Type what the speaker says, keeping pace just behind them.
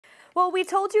Well, we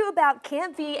told you about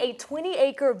Camp V, a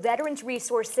 20-acre Veterans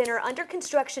Resource Center under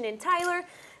construction in Tyler.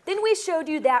 Then we showed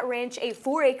you THAAT Ranch, a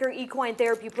 4-acre equine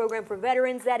therapy program for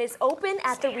veterans that is open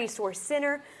at the Resource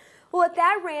Center. Well, at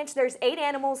THAAT Ranch, there's 8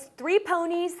 animals, 3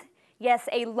 ponies, yes,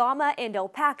 a llama and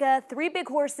alpaca, 3 big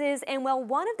horses, and well,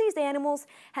 one of these animals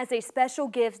has a special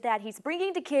gift that he's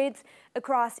bringing to kids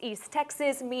across East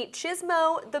Texas. Meet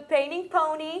Chizmo, the painting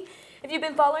pony. If you've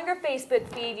been following our Facebook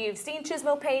feed, you've seen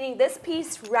Chizmo painting this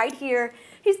piece right here.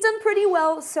 He's done pretty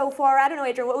well so far. I don't know,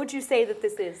 Adrian, what would you say that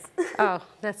this is? Oh,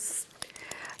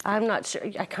 I'm not sure.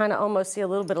 I kind of almost see a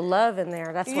little bit of love in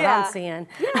there. That's what I'm seeing.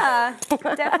 Yeah,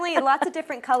 definitely lots of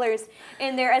different colors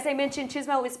in there. As I mentioned,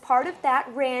 Chizmo is part of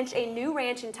THAAT Ranch, a new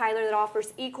ranch in Tyler that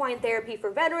offers equine therapy for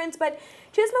veterans. But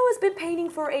Chizmo has been painting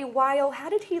for a while. How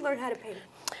did he learn how to paint?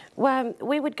 Well,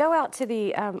 we would go out to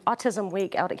the Autism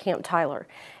Week out at Camp Tyler,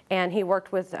 and he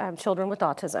worked with children with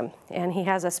autism, and he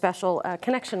has a special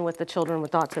connection with the children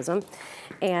with autism,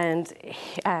 and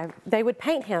they would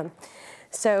paint him.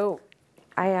 So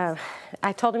I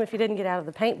told him if he didn't get out of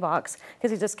the paint box,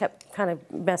 because he just kept kind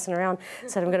of messing around,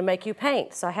 said, I'm going to make you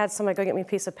paint. So I had somebody go get me a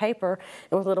piece of paper,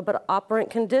 and with a little bit of operant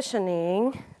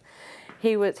conditioning,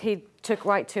 he took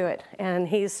right to it, and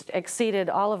he's exceeded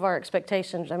all of our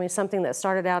expectations. I mean, something that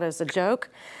started out as a joke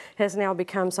has now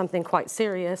become something quite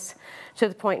serious, to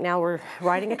the point now we're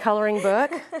writing a coloring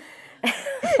book.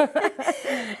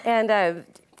 And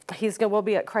we'll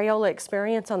be at Crayola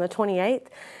Experience on the 28th,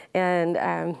 and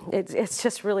it's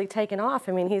just really taken off.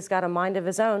 I mean, he's got a mind of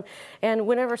his own. And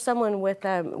whenever someone with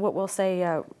what we'll say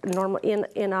normal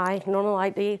normal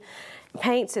ID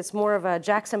paints, it's more of a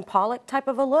Jackson Pollock type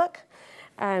of a look.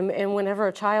 And whenever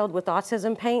a child with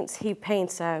autism paints, he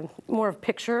paints more of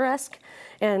picturesque.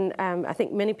 And I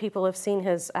think many people have seen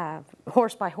his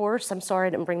horse by horse. I'm sorry I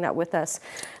didn't bring that with us,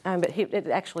 but it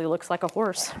actually looks like a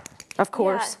horse, of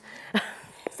course. Yeah.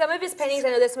 Some of his paintings, I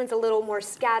know this one's a little more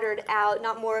scattered out,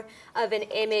 not more of an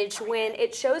image. When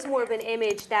it shows more of an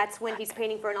image, that's when he's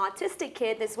painting for an autistic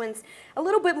kid. This one's a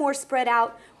little bit more spread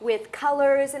out with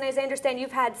colors. And as I understand,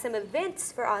 you've had some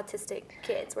events for autistic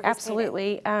kids.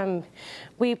 Absolutely.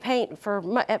 We paint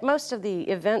at most of the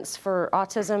events for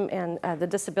autism and the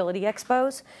disability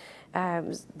expos.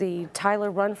 The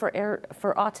Tyler Run for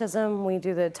Autism. We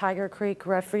do the Tiger Creek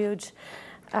Refuge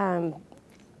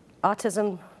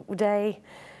Autism Day.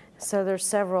 So there's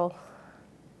several,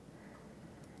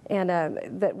 and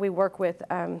that we work with.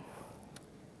 I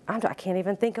can't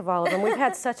even think of all of them. We've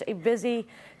had such a busy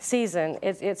season.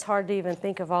 It's hard to even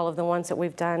think of all of the ones that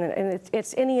we've done. And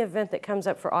it's any event that comes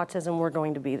up for autism, we're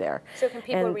going to be there. So can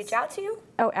people reach out to you?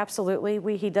 Oh,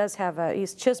 absolutely. He does have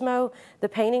he's Chizmo, the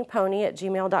painting pony at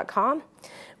gmail.com.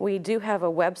 We do have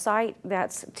a website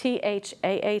that's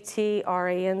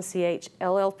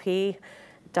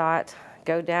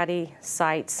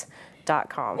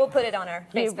THAATRanchlp.GoDaddySites.com. We'll put it on our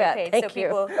Facebook page so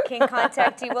people can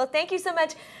contact you. Well, thank you so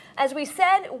much. As we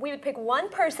said, we would pick one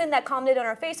person that commented on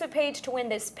our Facebook page to win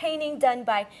this painting done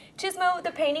by Chizmo,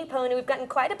 the painting pony. We've gotten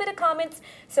quite a bit of comments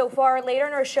so far. Later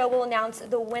in our show, we'll announce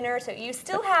the winner. So you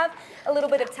still have a little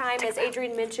bit of time. As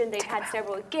Adrian mentioned, they've had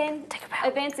several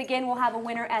events. Again, we'll have a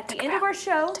winner at the end of our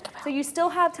show. So you still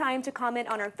have time to comment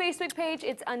on our Facebook page.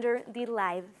 It's under the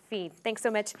live feed. Thanks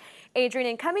so much, Adrian.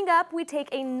 And coming up, we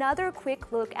take another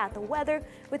quick look at the weather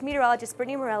with meteorologist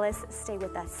Brittany Morales. Stay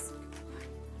with us.